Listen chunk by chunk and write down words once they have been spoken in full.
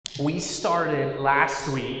We started last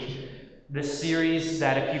week this series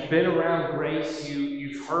that if you've been around Grace,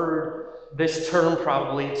 you've heard this term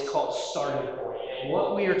probably. It's called Starting Point. And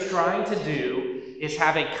what we are trying to do is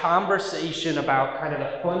have a conversation about kind of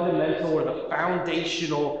the fundamental or the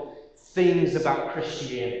foundational things about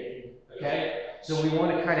Christianity. Okay? So we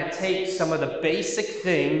want to kind of take some of the basic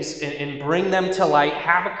things and bring them to light,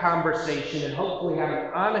 have a conversation, and hopefully have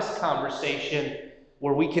an honest conversation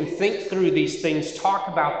where we can think through these things, talk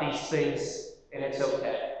about these things, and it's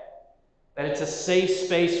okay. That it's a safe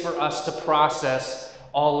space for us to process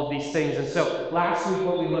all of these things. And so last week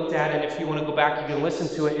what we looked at, and if you want to go back, you can listen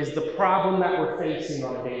to it, is the problem that we're facing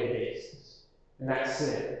on a daily basis. And that's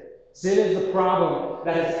sin. Sin is the problem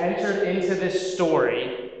that has entered into this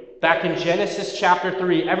story. Back in Genesis chapter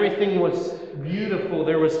 3, everything was beautiful.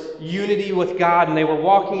 There was unity with God, and they were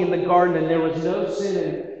walking in the garden, and there was no sin,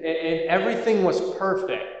 and everything was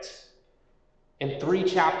perfect. And 3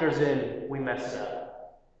 chapters in, we messed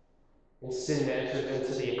up. And sin entered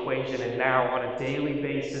into the equation, and now on a daily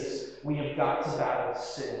basis, we have got to battle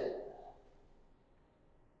sin.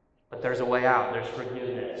 But there's a way out. There's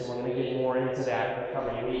forgiveness. And we're going to get more into that in the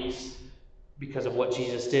coming weeks because of what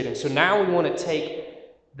Jesus did. And so now we want to take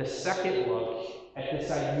the second look at this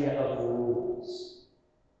idea of rules.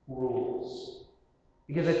 Rules.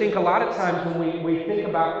 Because I think a lot of times when we think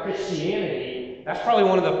about Christianity, that's probably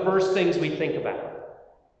one of the first things we think about.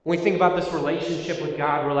 When we think about this relationship with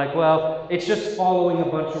God, we're like, well, it's just following a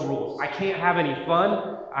bunch of rules. I can't have any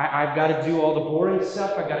fun. I've got to do all the boring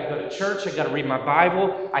stuff. I've got to go to church. I've got to read my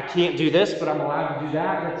Bible. I can't do this, but I'm allowed to do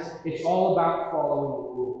that. It's all about following the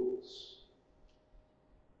rules.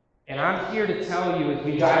 And I'm here to tell you, as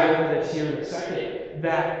we dive into this here in a second,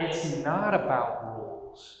 that it's not about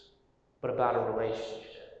rules, but about a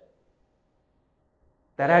relationship.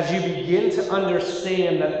 That as you begin to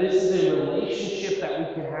understand that this is a relationship that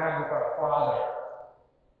we can have with our Father,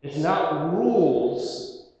 it's not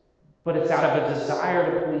rules, but it's out of a desire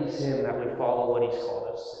to please Him that we follow what He's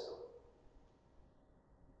called us to.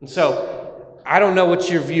 And so, I don't know what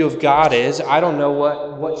your view of God is. I don't know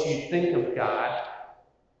what you think of God.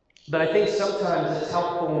 But I think sometimes it's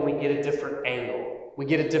helpful when we get a different angle. We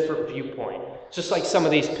get a different viewpoint. Just like some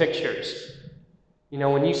of these pictures. You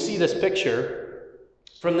know, when you see this picture,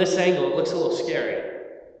 from this angle, it looks a little scary.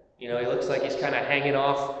 You know, he looks like he's kind of hanging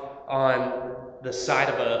off on the side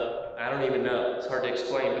of I don't even know. It's hard to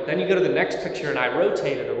explain. But then you go to the next picture, and I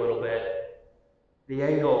rotate it a little bit. The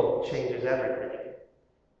angle changes everything.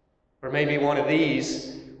 Or maybe one of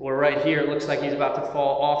these, where right here, it looks like he's about to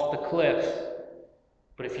fall off the cliff.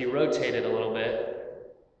 But if you rotate it a little bit,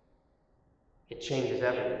 it changes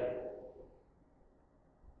everything.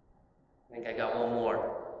 I think I got one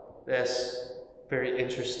more. This, very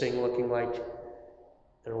interesting, looking like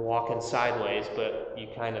they're walking sideways, but you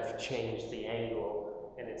kind of change the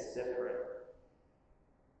angle, and it's different.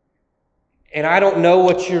 And I don't know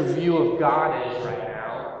what your view of God is right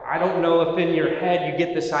now. I don't know if in your head you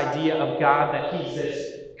get this idea of God that He's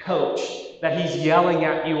this coach, that He's yelling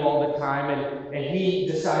at you all the time, and He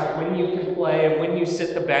decides when you can play and when you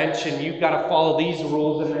sit the bench, and you've got to follow these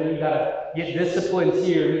rules, and then you've got to get disciplined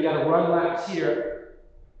here, you've got to run laps here.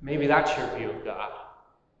 Maybe that's your view of God.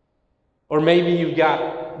 Or maybe you've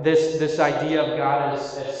got this idea of God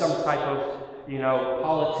as some type of,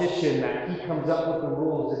 politician, that He comes up with the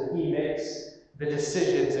rules and He makes the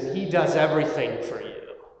decisions and He does everything for you.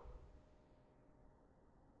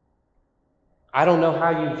 I don't know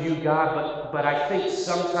how you view God, but I think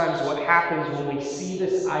sometimes what happens when we see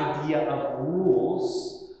this idea of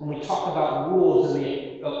rules, when we talk about rules and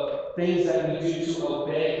the things that we do to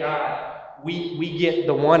obey God, we get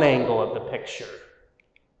the one angle of the picture.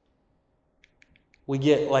 We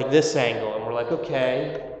get like this angle, and we're like,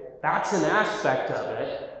 okay, that's an aspect of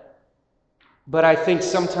it. But I think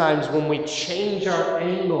sometimes when we change our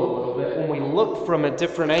angle a little bit, when we look from a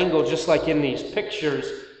different angle, just like in these pictures,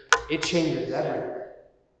 it changes everything.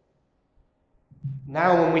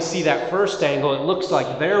 Now when we see that first angle, it looks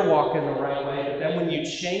like they're walking the right way, but then when you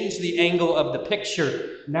change the angle of the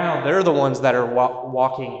picture, now they're the ones that are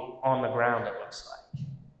walking on the ground, it looks like.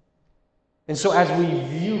 And so as we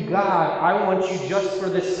view God, I want you just for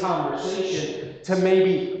this conversation to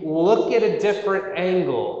maybe look at a different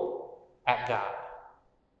angle at God.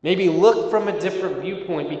 Maybe look from a different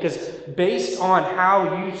viewpoint, because based on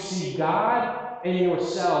how you see God and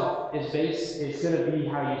yourself is going to be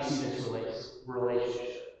how you see this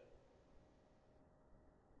relationship.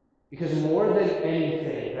 Because more than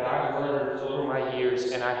anything that I've learned over my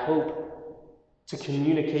years, and I hope to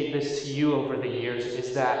communicate this to you over the years,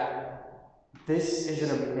 is that this is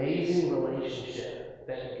an amazing relationship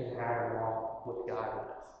that you can have with God.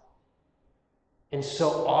 And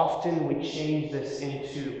so often we change this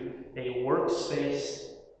into a workspace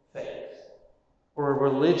faith, or a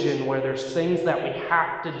religion where there's things that we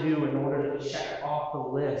have to do in order to check off the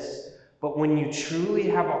list. But when you truly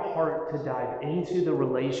have a heart to dive into the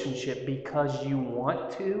relationship because you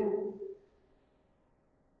want to,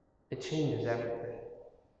 it changes everything.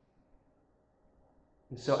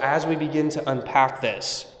 And so as we begin to unpack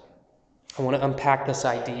this, I want to unpack this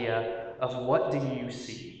idea of what do you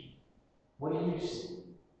see? What do you see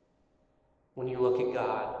when you look at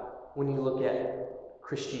God, when you look at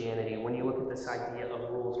Christianity, when you look at this idea of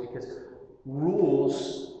rules? Because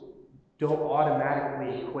rules don't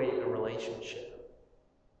automatically equate a relationship.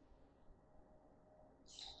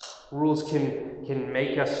 Rules can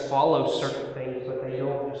make us follow certain things, but they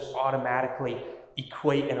don't just automatically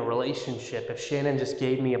equate in a relationship. If Shannon just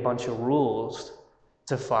gave me a bunch of rules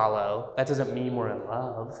to follow, that doesn't mean we're in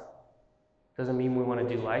love. Doesn't mean we want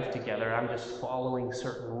to do life together. I'm just following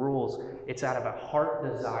certain rules. It's out of a heart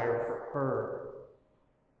desire for her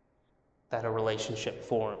that a relationship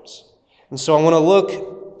forms. And so I want to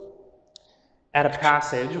look at a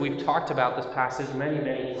passage. We've talked about this passage many,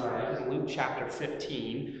 many times in Luke chapter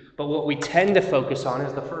 15, but what we tend to focus on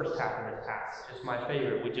is the first half of this passage. It's my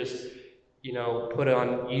favorite. We just, put it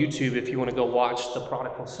on YouTube if you want to go watch the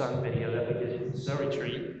Prodigal Son video that we did at the Snow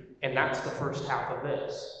Retreat, and that's the first half of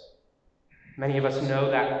this. Many of us know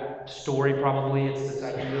that story probably. It's this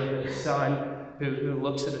idea of the son who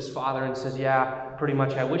looks at his father and says, yeah, pretty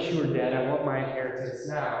much, I wish you were dead. I want my inheritance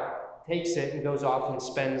now. Takes it and goes off and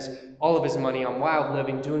spends all of his money on wild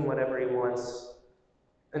living, doing whatever he wants,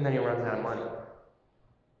 and then he runs out of money.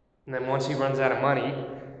 And then once he runs out of money,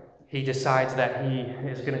 he decides that he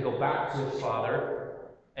is going to go back to his father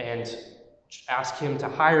and ask him to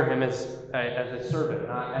hire him as a servant,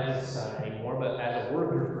 not as his son anymore, but as a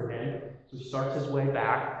worker for him. So he starts his way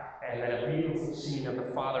back, and then a beautiful scene of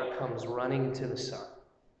the father comes running to the son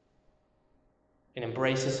and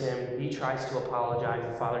embraces him. He tries to apologize.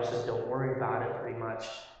 The father says, don't worry about it, pretty much,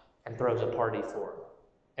 and throws a party for him.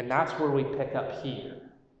 And that's where we pick up here.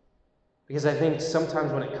 Because I think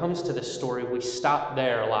sometimes when it comes to this story, we stop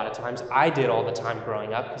there a lot of times. I did all the time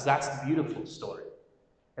growing up, because that's the beautiful story.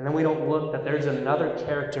 And then we don't look that there's another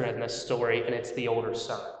character in this story, and it's the older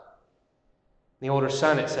son. The older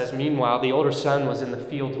son, it says, meanwhile, the older son was in the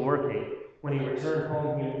fields working. When he returned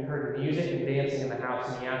home, he heard music and dancing in the house,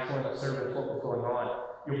 and he asked one of the servants what was going on.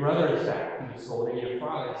 Your brother is back, he was told, and your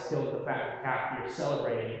father has killed the fattened calf. You're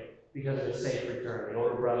celebrating because of his safe return. The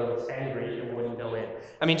older brother was angry and wouldn't go in.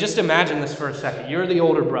 I mean, just imagine this for a second. You're the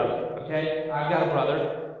older brother, okay? I've got a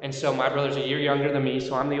brother, and so my brother's a year younger than me,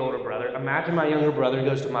 so I'm the older brother. Imagine my younger brother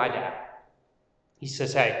goes to my dad. He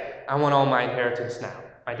says, hey, I want all my inheritance now.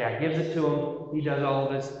 My dad gives it to him. He does all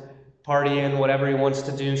of his partying, whatever he wants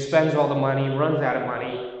to do, spends all the money, runs out of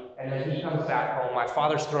money, and then he comes back home. My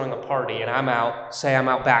father's throwing a party, and I'm out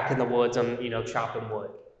back in the woods, I'm, chopping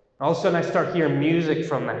wood. All of a sudden, I start hearing music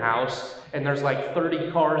from the house, and there's like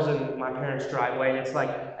 30 cars in my parents' driveway, and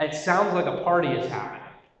it sounds like a party is happening.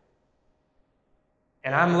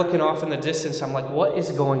 And I'm looking off in the distance, I'm like, what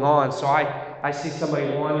is going on? So I see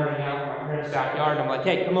somebody wandering out in my parents' backyard, and I'm like,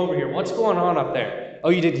 hey, come over here, what's going on up there? Oh,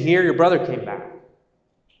 you didn't hear? Your brother came back.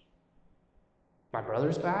 My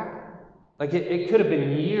brother's back? Like, it could have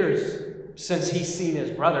been years since he's seen his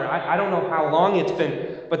brother. I don't know how long it's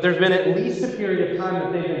been, but there's been at least a period of time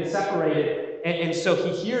that they've been separated. And so he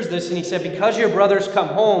hears this, and he said, because your brother's come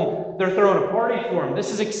home, they're throwing a party for him. This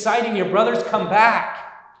is exciting. Your brother's come back.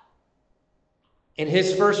 And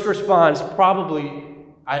his first response, probably,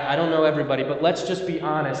 I don't know everybody, but let's just be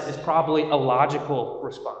honest, is probably a logical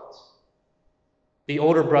response. The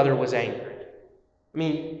older brother was angry. I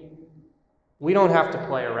mean, we don't have to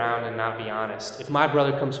play around and not be honest. If my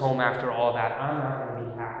brother comes home after all that, I'm not going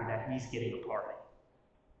to be happy that he's getting a party.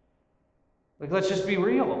 Like, let's just be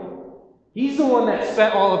real. He's the one that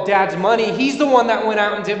spent all of Dad's money. He's the one that went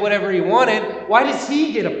out and did whatever he wanted. Why does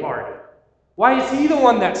he get a party? Why is he the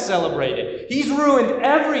one that celebrated? He's ruined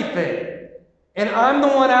everything. And I'm the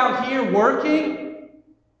one out here working?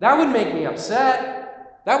 That would make me upset.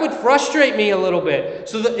 That would frustrate me a little bit.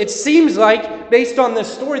 So that it seems like, based on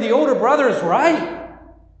this story, the older brother is right.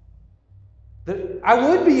 I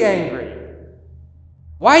would be angry.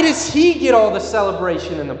 Why does he get all the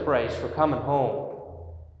celebration and the praise for coming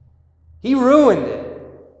home? He ruined it.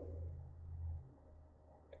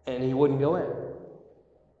 And he wouldn't go in.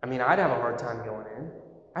 I mean, I'd have a hard time going in.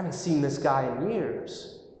 I haven't seen this guy in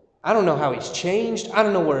years. I don't know how he's changed. I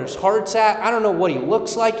don't know where his heart's at. I don't know what he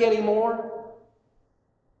looks like anymore.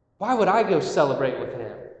 Why would I go celebrate with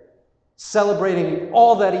him? Celebrating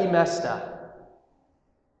all that he messed up.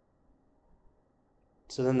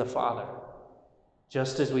 So then the Father,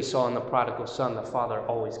 just as we saw in the prodigal son, the Father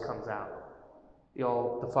always comes out.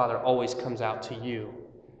 The Father always comes out to you.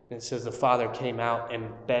 And it says the Father came out and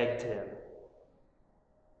begged him.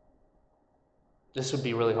 This would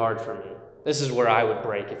be really hard for me. This is where I would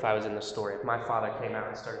break if I was in the story. If my father came out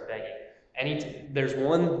and started begging. There's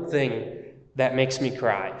one thing that makes me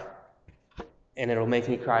cry. And it'll make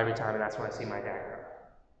me cry every time, and that's when I see my dad cry.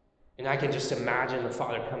 And I can just imagine the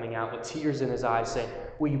Father coming out with tears in his eyes saying,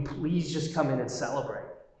 will you please just come in and celebrate?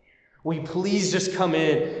 Will you please just come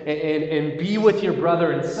in and be with your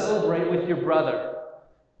brother and celebrate with your brother?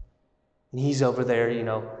 And he's over there,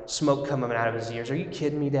 smoke coming out of his ears. Are you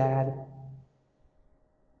kidding me, Dad?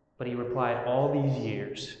 But he replied, all these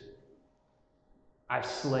years, I've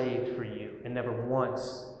slaved for you and never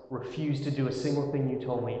once refused to do a single thing you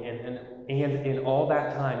told me. And in all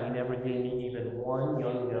that time, you never gave me even one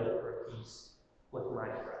young goat for a feast with my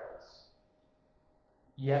friends.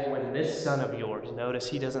 Yet when this son of yours, notice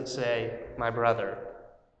he doesn't say, my brother.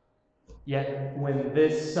 Yet when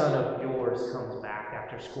this son of yours comes back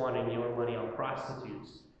after squandering your money on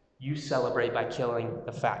prostitutes, you celebrate by killing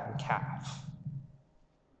the fattened calf.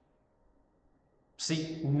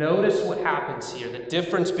 See, notice what happens here, the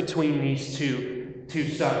difference between these two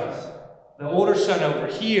sons. The older son over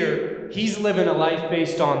here, he's living a life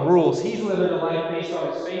based on rules. He's living a life based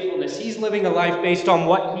on his faithfulness. He's living a life based on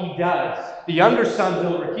what he does. The younger son's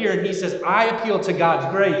over here, and he says, I appeal to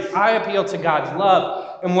God's grace. I appeal to God's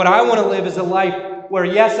love. And what I want to live is a life where,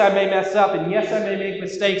 yes, I may mess up, and yes, I may make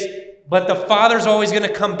mistakes, but the Father's always going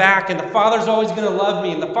to come back, and the Father's always going to love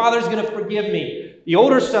me, and the Father's going to forgive me. The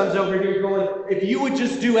older son's over here going, if you would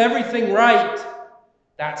just do everything right,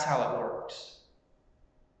 that's how it works.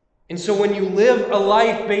 And so when you live a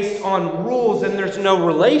life based on rules and there's no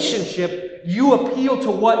relationship, you appeal to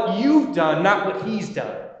what you've done, not what he's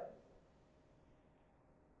done.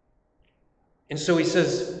 And so he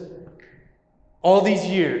says, all these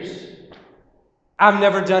years, I've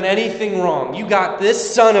never done anything wrong. You got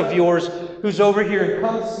this son of yours who's over here and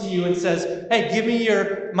comes to you and says, hey, give me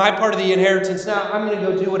my part of the inheritance now. I'm going to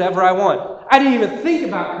go do whatever I want. I didn't even think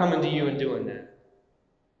about coming to you and doing that.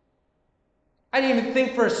 I didn't even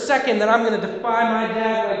think for a second that I'm going to defy my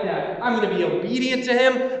dad like that. I'm going to be obedient to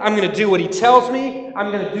him. I'm going to do what he tells me. I'm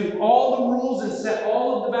going to do all the rules and set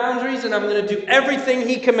all of the boundaries, and I'm going to do everything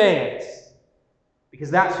he commands. Because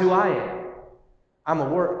that's who I am. I'm a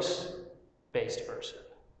works-based person.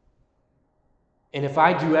 And if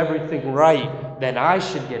I do everything right, then I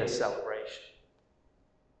should get a celebration.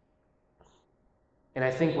 And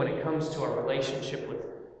I think when it comes to our relationship with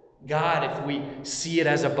God, if we see it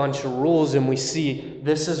as a bunch of rules and we see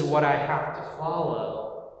this is what I have to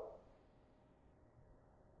follow,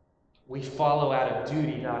 we follow out of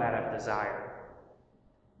duty, not out of desire.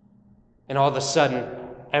 And all of a sudden,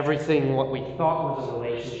 everything what we thought was a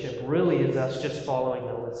relationship really is us just following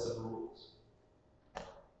the list of rules.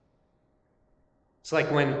 It's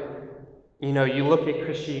like when, you look at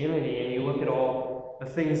Christianity and you look at all the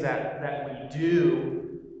things that we do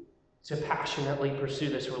to passionately pursue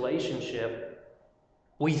this relationship,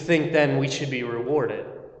 we think then we should be rewarded.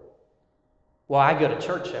 Well, I go to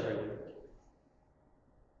church every week.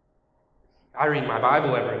 I read my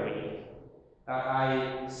Bible every week.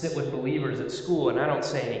 I sit with believers at school, and I don't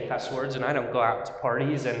say any cuss words, and I don't go out to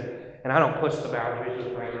parties, and I don't push the boundaries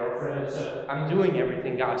with my girlfriend. So I'm doing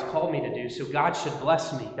everything God's called me to do. So God should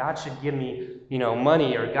bless me. God should give me,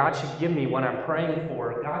 money, or God should give me what I'm praying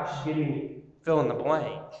for, or God should give me fill in the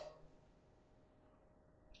blank.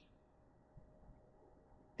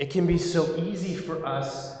 It can be so easy for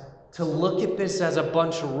us to look at this as a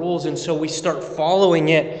bunch of rules, and so we start following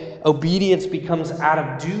it. Obedience becomes out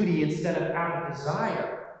of duty instead of out of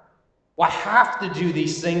desire. Well, I have to do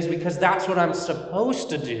these things because that's what I'm supposed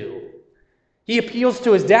to do. He appeals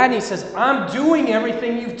to his dad and he says, I'm doing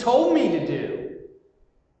everything you've told me to do.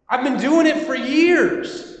 I've been doing it for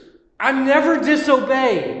years. I've never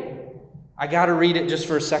disobeyed. I got to read it just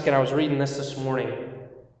for a second. I was reading this morning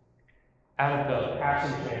out of the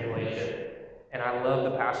Passion Translation. And I love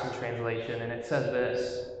the Passion Translation. And it says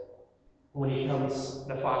this. When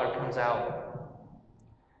the Father comes out,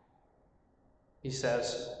 he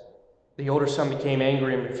says, the older son became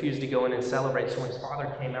angry and refused to go in and celebrate. So when his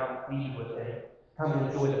father came out and pleaded with him, come and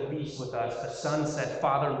enjoy the feast with us, the son said,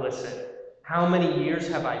 Father, listen, how many years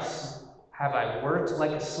have I worked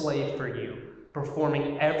like a slave for you,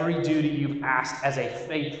 performing every duty you've asked as a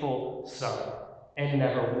faithful son, and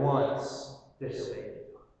never once disobeyed you.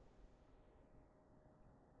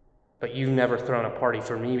 But you've never thrown a party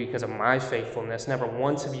for me because of my faithfulness. Never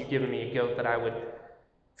once have you given me a goat that I would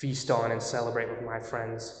feast on and celebrate with my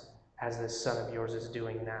friends. as this son of yours is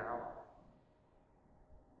doing now?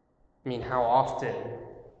 I mean, how often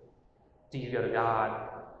do you go to God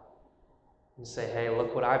and say, hey,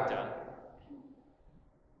 look what I've done?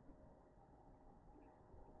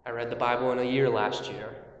 I read the Bible in a year last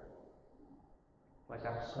year, like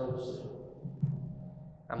I'm supposed to.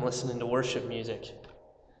 I'm listening to worship music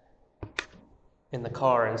in the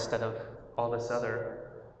car instead of all this other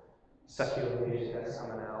secular music that's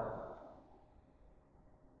coming out.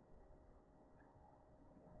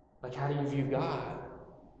 Like, how do you view God?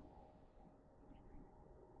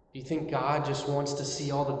 Do you think God just wants to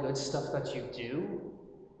see all the good stuff that you do?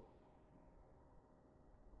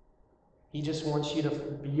 He just wants you to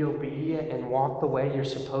be obedient and walk the way you're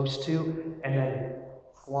supposed to and then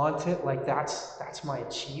flaunt it like that's my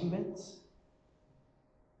achievements?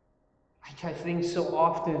 Like, I think so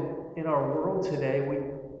often in our world today,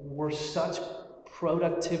 we're such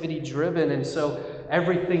productivity driven, and so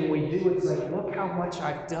everything we do, it's like, look how much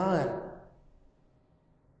I've done.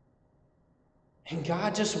 And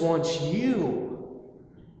God just wants you.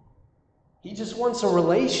 He just wants a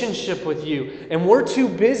relationship with you. And we're too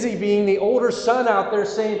busy being the older son out there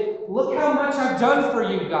saying, look how much I've done for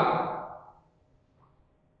you, God.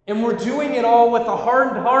 And we're doing it all with a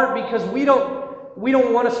hardened heart because we don't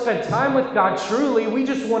want to spend time with God truly. We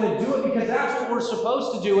just want to do it because that's what we're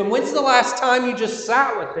supposed to do. And when's the last time you just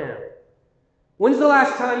sat with Him? When's the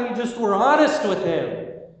last time you just were honest with Him?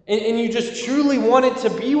 And you just truly wanted to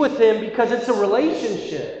be with Him because it's a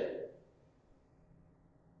relationship.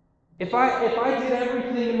 If I did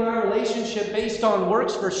everything in my relationship based on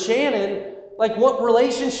works for Shannon, like what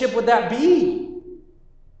relationship would that be?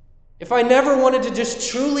 If I never wanted to just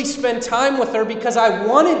truly spend time with her because I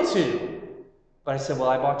wanted to, but I said, well,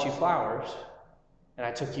 I bought you flowers, and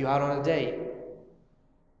I took you out on a date,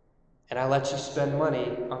 and I let you spend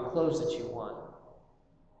money on clothes that you want.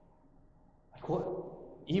 Like what?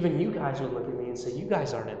 Even you guys would look at me and say, you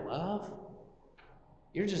guys aren't in love.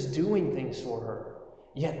 You're just doing things for her.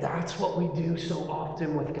 Yet that's what we do so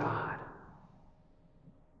often with God.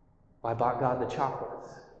 Well, I bought God the chocolates.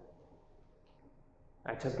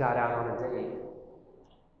 I took God out on a date.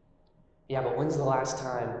 Yeah, but when's the last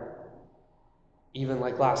time, even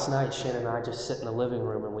like last night, Shannon and I just sit in the living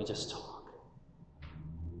room and we just talk?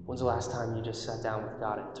 When's the last time you just sat down with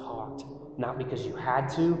God and talked? Not because you had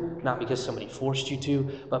to, not because somebody forced you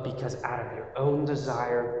to, but because out of your own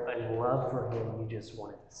desire and love for Him, you just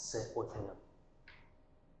wanted to sit with Him.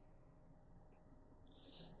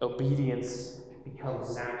 Obedience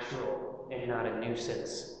becomes natural and not a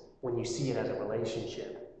nuisance when you see it as a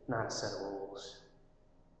relationship, not a set of rules.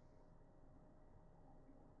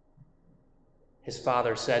 His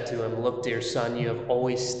father said to him, look, dear son, you have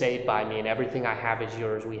always stayed by me, and everything I have is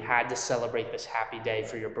yours. We had to celebrate this happy day,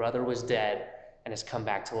 for your brother was dead and has come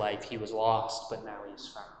back to life. He was lost, but now he is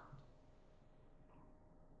found.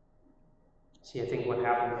 See, I think what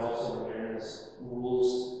happens also when you're in this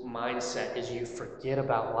rules mindset is you forget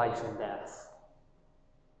about life and death.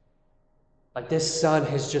 Like this son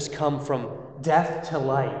has just come from death to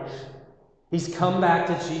life. He's come back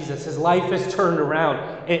to Jesus. His life has turned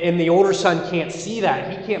around. And the older son can't see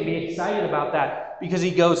that. He can't be excited about that because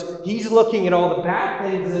he's looking at all the bad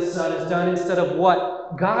things this son has done instead of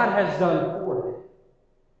what God has done for him.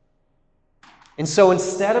 And so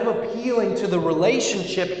instead of appealing to the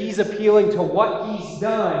relationship, he's appealing to what he's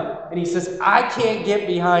done. And he says, I can't get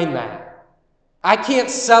behind that. I can't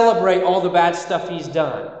celebrate all the bad stuff he's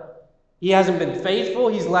done. He hasn't been faithful.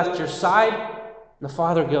 He's left your side. And the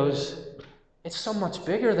father goes, it's so much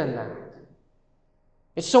bigger than that.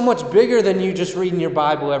 It's so much bigger than you just reading your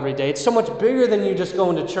Bible every day. It's so much bigger than you just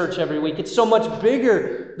going to church every week. It's so much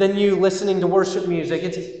bigger than you listening to worship music.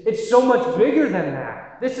 It's so much bigger than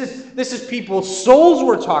that. This is people's souls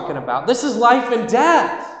we're talking about. This is life and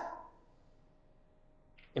death.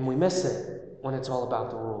 And we miss it when it's all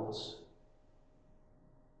about the rules.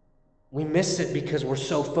 We miss it because we're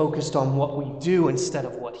so focused on what we do instead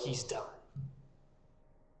of what he's done.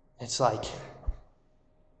 It's like,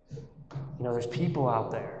 there's people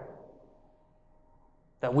out there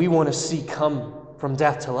that we want to see come from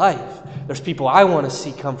death to life. There's people I want to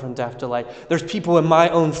see come from death to life. There's people in my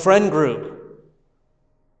own friend group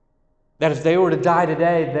that if they were to die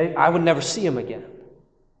today, I would never see them again.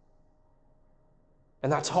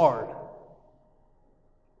 And that's hard.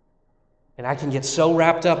 And I can get so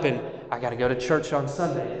wrapped up in, I got to go to church on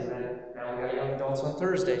Sundays, and then now we got young adults on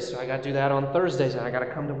Thursdays, so I got to do that on Thursdays, and I got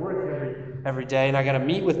to come to work every day, and I got to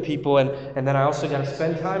meet with people, and then I also got to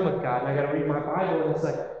spend time with God, and I got to read my Bible, and it's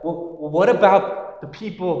like, well, what about the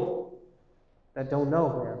people that don't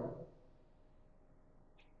know Him?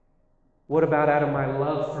 What about out of my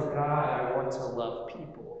love for God, I want to love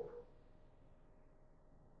people?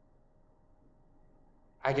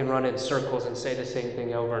 I can run in circles and say the same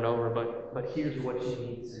thing over and over, but here's what you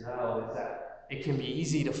need to know is that it can be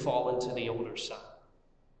easy to fall into the older son.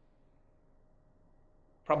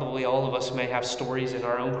 Probably all of us may have stories in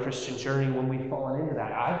our own Christian journey when we've fallen into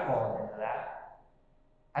that. I've fallen into that.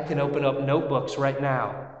 I can open up notebooks right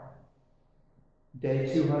now.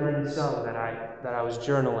 Day 200 and some that I was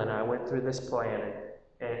journaling. I went through this plan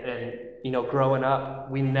and you know, growing up,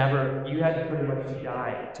 you had to pretty much be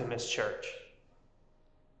dying to miss church.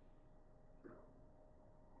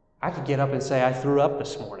 I could get up and say I threw up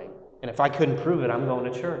this morning, and if I couldn't prove it, I'm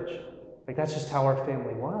going to church. Like, that's just how our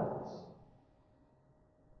family was.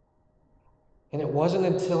 And it wasn't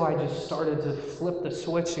until I just started to flip the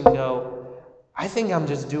switch and go, I think I'm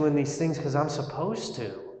just doing these things because I'm supposed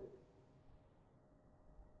to,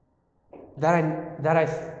 that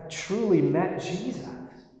I truly met Jesus.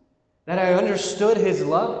 That I understood his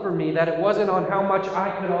love for me, that it wasn't on how much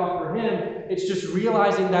I could offer him. It's just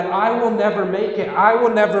realizing that I will never make it. I will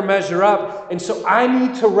never measure up. And so I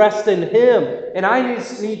need to rest in him. And I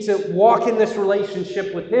need to walk in this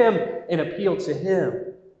relationship with him and appeal to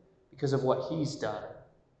him because of what he's done.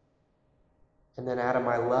 And then out of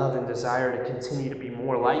my love and desire to continue to be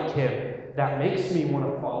more like him, that makes me want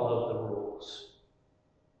to follow the rules.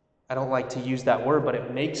 I don't like to use that word, but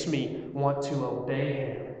it makes me want to obey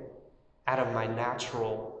him out of my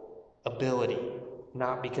natural ability,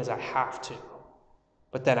 not because I have to,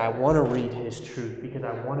 but that I want to read his truth because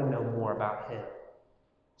I want to know more about him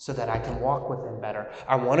so that I can walk with him better.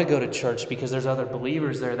 I want to go to church because there's other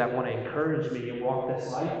believers there that want to encourage me and walk this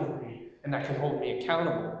life with me and that can hold me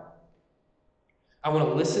accountable. I want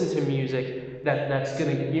to listen to music that's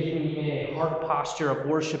going to get me in a heart posture of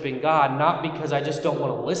worshiping God, not because I just don't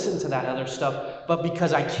want to listen to that other stuff, but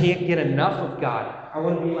because I can't get enough of God. I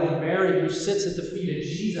want to be like Mary, who sits at the feet of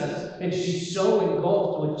Jesus, and she's so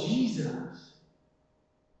engulfed with Jesus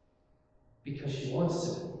because she wants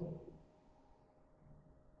to be.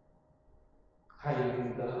 How do you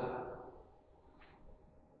view God?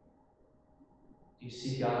 Do you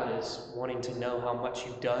see God as wanting to know how much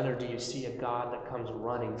you've done, or do you see a God that comes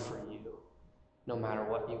running for you no matter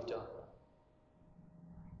what you've done?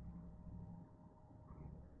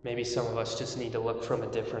 Maybe some of us just need to look from a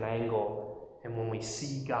different angle, and when we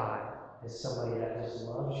see God as somebody that just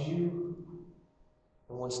loves you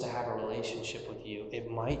and wants to have a relationship with you,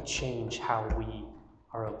 it might change how we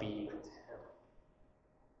are obedient to him.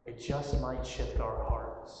 It just might shift our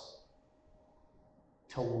hearts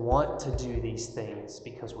to want to do these things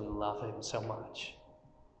because we love him so much.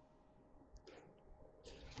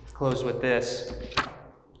 I'll close with this.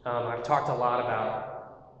 I've talked a lot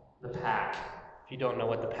about the pack. If you don't know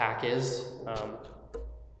what the pack is,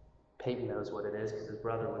 Peyton knows what it is because his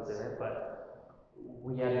brother was in it, but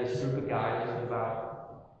we had this group of guys, there was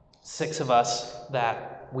about 6 of us,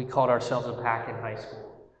 that we called ourselves a pack in high school.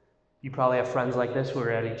 You probably have friends like this. We were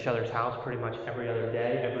at each other's house pretty much every other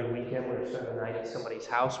day. Every weekend we were spending the night at somebody's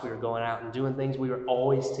house. We were going out and doing things. We were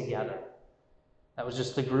always together. That was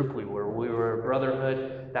just the group we were. We were a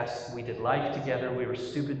brotherhood. We did life together. We were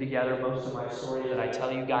stupid together. Most of my stories that I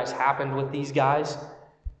tell you guys happened with these guys.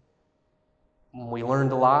 We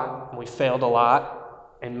learned a lot. And we failed a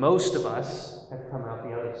lot. And most of us have come out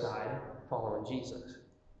the other side following Jesus.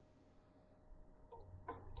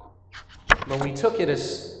 But we took it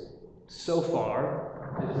as so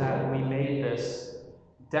far is that we made this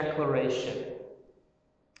declaration.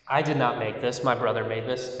 I did not make this. My brother made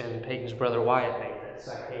this, and Peyton's brother Wyatt made this.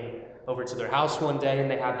 I came over to their house one day,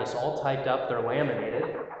 and they had this all typed up. They're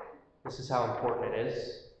laminated. This is how important it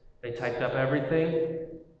is. They typed up everything,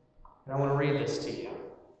 and I want to read this to you.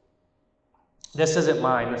 This isn't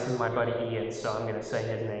mine. This is my buddy Ian, so I'm going to say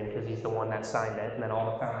his name because he's the one that signed it, and then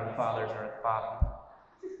all the founding fathers are at the bottom.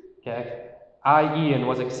 Okay? I, Ian,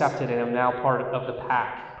 was accepted and am now part of the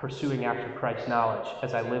pack, pursuing after Christ's knowledge.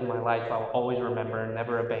 As I live my life, I will always remember and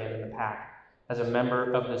never abandon the pack. As a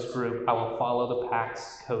member of this group, I will follow the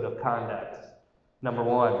pack's code of conduct. Number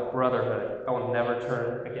 1, brotherhood. I will never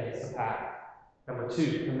turn against the pack. Number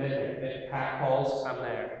 2, commitment. If the pack calls, I'm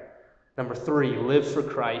there. Number 3, live for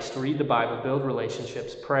Christ. Read the Bible, build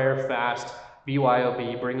relationships, prayer, fast,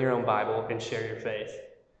 BYOB, bring your own Bible, and share your faith.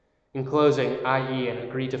 In closing, I, Ian,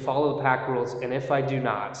 agree to follow the pack rules, and if I do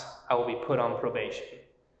not, I will be put on probation.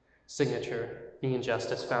 Signature, Ian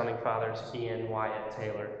Justice, Founding Fathers, Ian, Wyatt,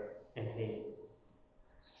 Taylor, and he.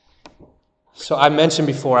 So I mentioned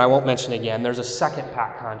before, I won't mention again, there's a second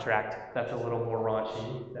pack contract that's a little more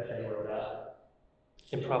raunchy that they wrote up,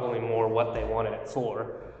 and probably more what they wanted it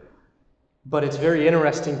for. But it's very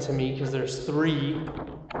interesting to me because there's three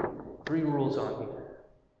rules on here.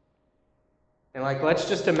 And let's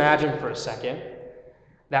just imagine for a second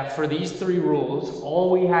that for these 3 rules, all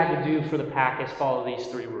we had to do for the pack is follow these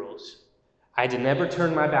 3 rules. I had to never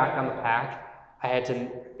turn my back on the pack. I had to,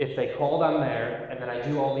 if they called, I'm there, and then I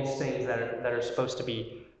do all these things that are supposed to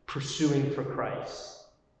be pursuing for Christ.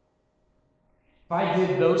 If I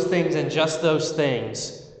did those things and just those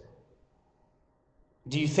things,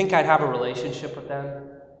 do you think I'd have a relationship with them?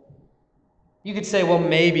 You could say, well,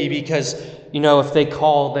 maybe because, if they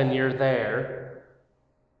call, then you're there.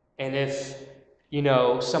 And if,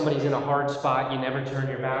 somebody's in a hard spot, you never turn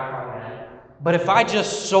your back on them. But if I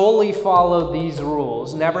just solely followed these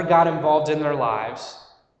rules, never got involved in their lives,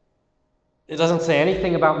 it doesn't say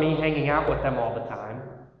anything about me hanging out with them all the time.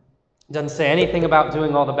 It doesn't say anything about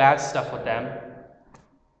doing all the bad stuff with them,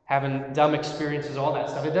 having dumb experiences, all that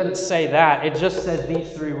stuff. It doesn't say that. It just says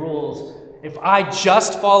these 3 rules. If I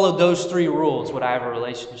just followed those 3 rules, would I have a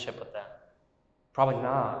relationship with them? Probably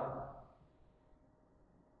not.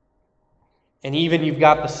 And even you've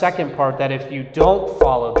got the second part that if you don't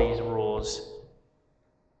follow these rules,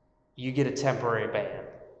 you get a temporary ban.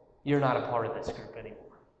 You're not a part of this group anymore.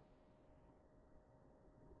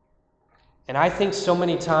 And I think so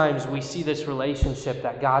many times we see this relationship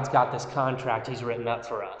that God's got this contract He's written up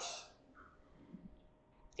for us.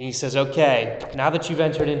 And He says, okay, now that you've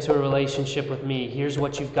entered into a relationship with me, here's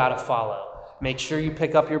what you've got to follow. Make sure you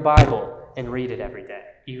pick up your Bible and read it every day.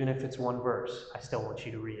 Even if it's 1 verse, I still want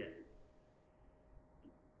you to read it.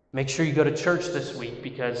 Make sure you go to church this week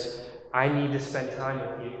because I need to spend time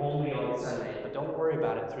with you only on Sunday. But don't worry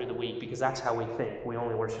about it through the week because that's how we think. We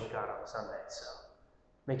only worship God on Sunday. So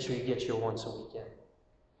make sure you get your once a week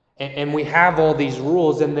in. And we have all these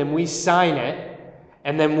rules, and then we sign it,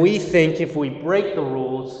 and then we think if we break the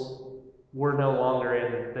rules, we're no longer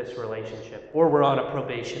in this relationship, or we're on a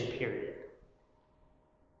probation period.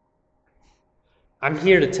 I'm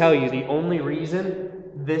here to tell you the only reason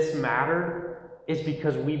this mattered is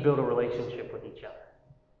because we built a relationship with each other.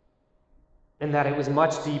 And that it was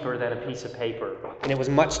much deeper than a piece of paper. And it was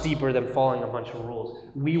much deeper than following a bunch of rules.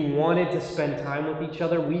 We wanted to spend time with each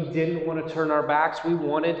other. We didn't want to turn our backs. We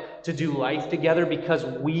wanted to do life together because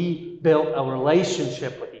we built a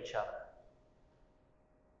relationship with each other.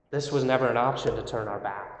 This was never an option to turn our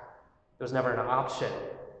back. It was never an option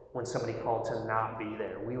when somebody called to not be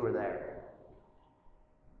there. We were there.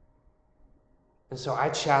 And so I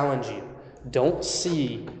challenge you, don't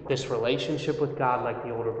see this relationship with God like the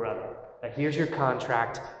older brother. That here's your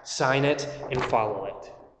contract, sign it and follow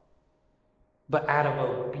it. But out of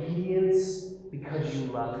obedience, because you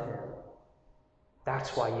love Him,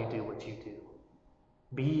 that's why you do what you do.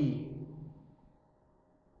 Be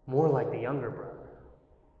more like the younger brother.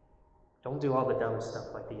 Don't do all the dumb stuff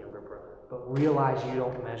like the younger brother, but realize you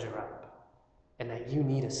don't measure up and that you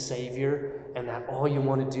need a Savior and that all you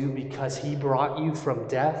want to do because He brought you from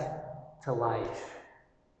death to life,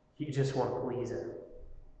 you just want to please Him.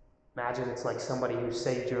 Imagine it's like somebody who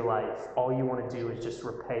saved your life. All you want to do is just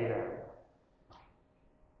repay them.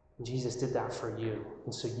 And Jesus did that for you.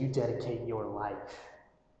 And so you dedicate your life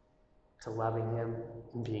to loving Him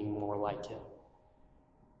and being more like Him.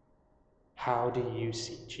 How do you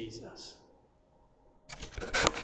see Jesus?